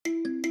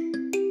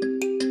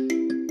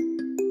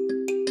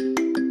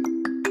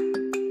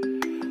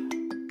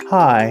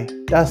Hi,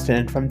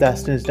 Dustin from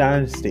Dustin's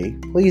Dynasty.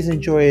 Please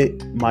enjoy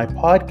my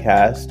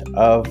podcast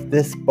of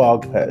this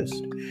blog post.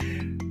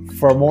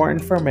 For more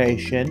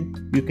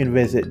information, you can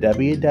visit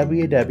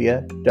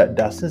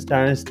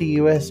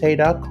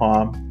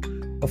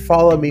www.dustinsdynastyusa.com or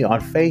follow me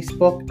on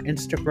Facebook,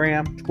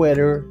 Instagram,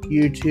 Twitter,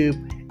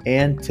 YouTube,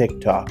 and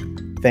TikTok.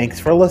 Thanks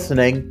for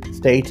listening.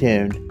 Stay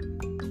tuned.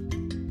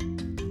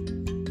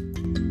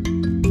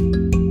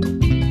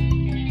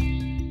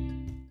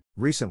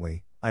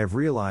 Recently, I have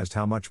realized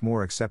how much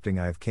more accepting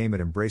I have came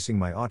at embracing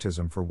my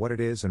autism for what it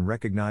is and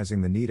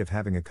recognizing the need of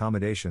having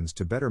accommodations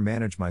to better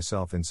manage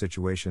myself in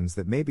situations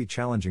that may be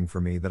challenging for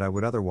me that I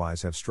would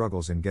otherwise have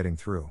struggles in getting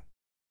through.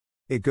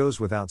 It goes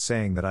without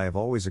saying that I have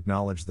always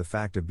acknowledged the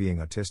fact of being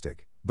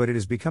autistic, but it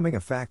is becoming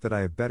a fact that I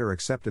have better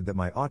accepted that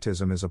my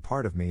autism is a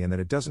part of me and that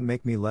it doesn't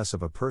make me less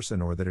of a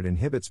person or that it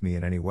inhibits me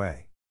in any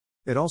way.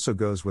 It also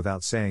goes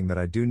without saying that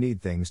I do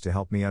need things to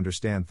help me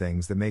understand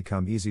things that may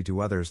come easy to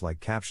others, like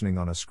captioning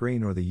on a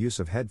screen or the use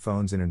of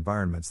headphones in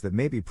environments that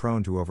may be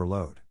prone to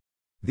overload.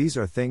 These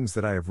are things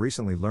that I have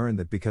recently learned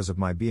that because of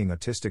my being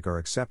autistic are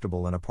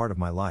acceptable and a part of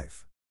my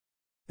life.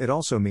 It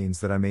also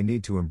means that I may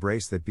need to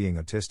embrace that being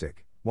autistic,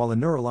 while a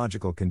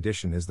neurological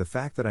condition, is the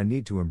fact that I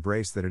need to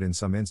embrace that it in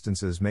some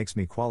instances makes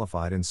me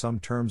qualified in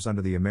some terms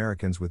under the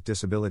Americans with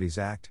Disabilities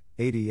Act,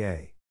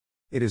 ADA.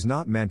 It is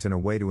not meant in a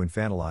way to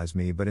infantilize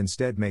me, but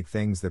instead make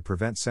things that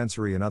prevent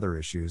sensory and other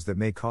issues that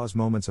may cause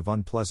moments of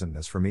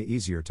unpleasantness for me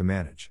easier to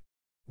manage.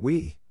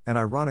 We, and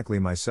ironically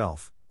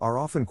myself, are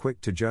often quick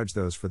to judge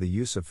those for the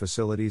use of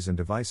facilities and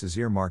devices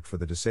earmarked for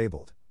the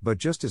disabled, but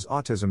just as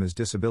autism is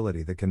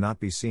disability that cannot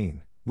be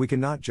seen, we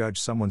cannot judge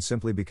someone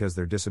simply because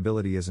their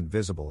disability isn't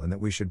visible, and that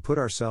we should put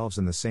ourselves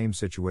in the same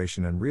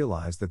situation and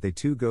realize that they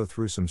too go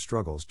through some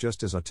struggles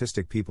just as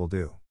autistic people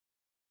do.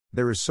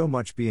 There is so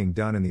much being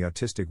done in the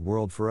autistic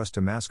world for us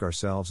to mask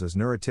ourselves as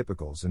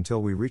neurotypicals until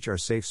we reach our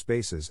safe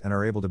spaces and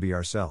are able to be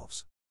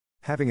ourselves.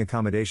 Having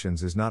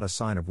accommodations is not a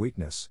sign of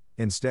weakness.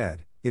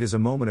 Instead, it is a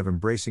moment of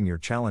embracing your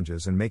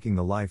challenges and making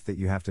the life that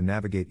you have to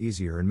navigate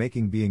easier, and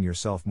making being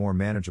yourself more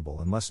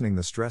manageable and lessening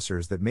the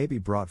stressors that may be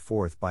brought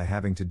forth by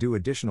having to do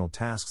additional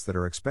tasks that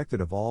are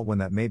expected of all when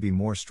that may be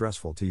more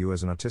stressful to you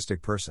as an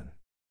autistic person.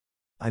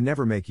 I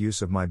never make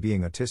use of my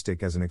being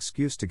autistic as an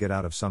excuse to get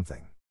out of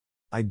something.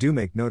 I do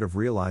make note of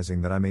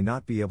realizing that I may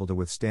not be able to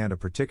withstand a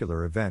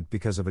particular event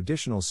because of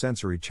additional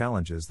sensory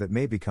challenges that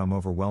may become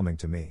overwhelming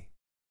to me.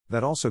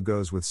 That also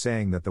goes with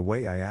saying that the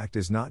way I act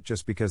is not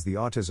just because the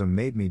autism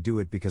made me do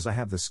it, because I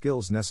have the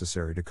skills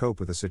necessary to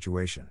cope with a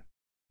situation.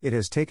 It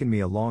has taken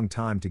me a long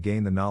time to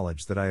gain the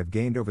knowledge that I have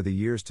gained over the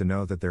years to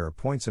know that there are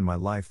points in my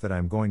life that I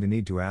am going to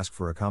need to ask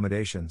for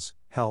accommodations,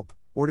 help,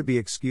 or to be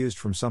excused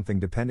from something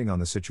depending on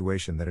the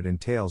situation that it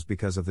entails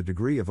because of the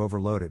degree of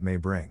overload it may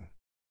bring.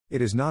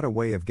 It is not a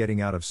way of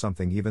getting out of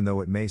something, even though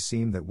it may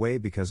seem that way,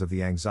 because of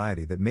the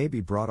anxiety that may be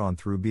brought on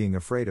through being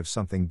afraid of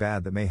something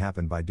bad that may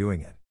happen by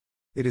doing it.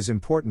 It is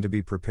important to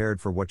be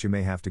prepared for what you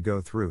may have to go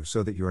through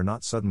so that you are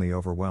not suddenly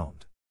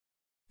overwhelmed.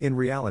 In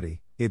reality,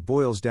 it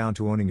boils down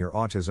to owning your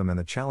autism and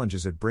the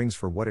challenges it brings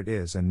for what it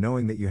is, and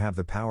knowing that you have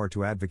the power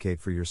to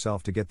advocate for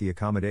yourself to get the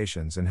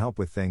accommodations and help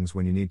with things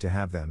when you need to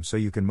have them, so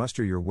you can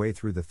muster your way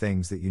through the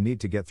things that you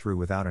need to get through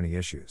without any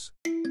issues.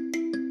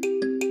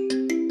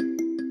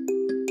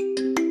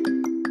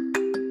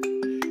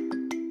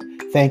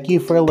 Thank you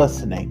for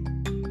listening.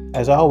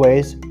 As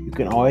always, you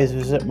can always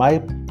visit my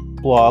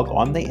blog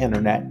on the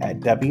internet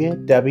at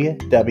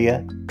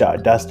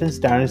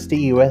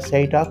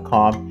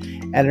www.dustinsdynastyusa.com,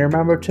 and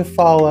remember to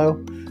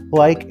follow,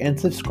 like, and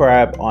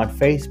subscribe on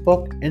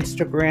Facebook,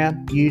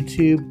 Instagram,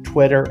 YouTube,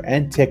 Twitter,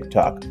 and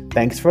TikTok.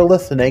 Thanks for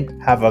listening.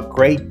 Have a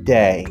great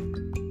day.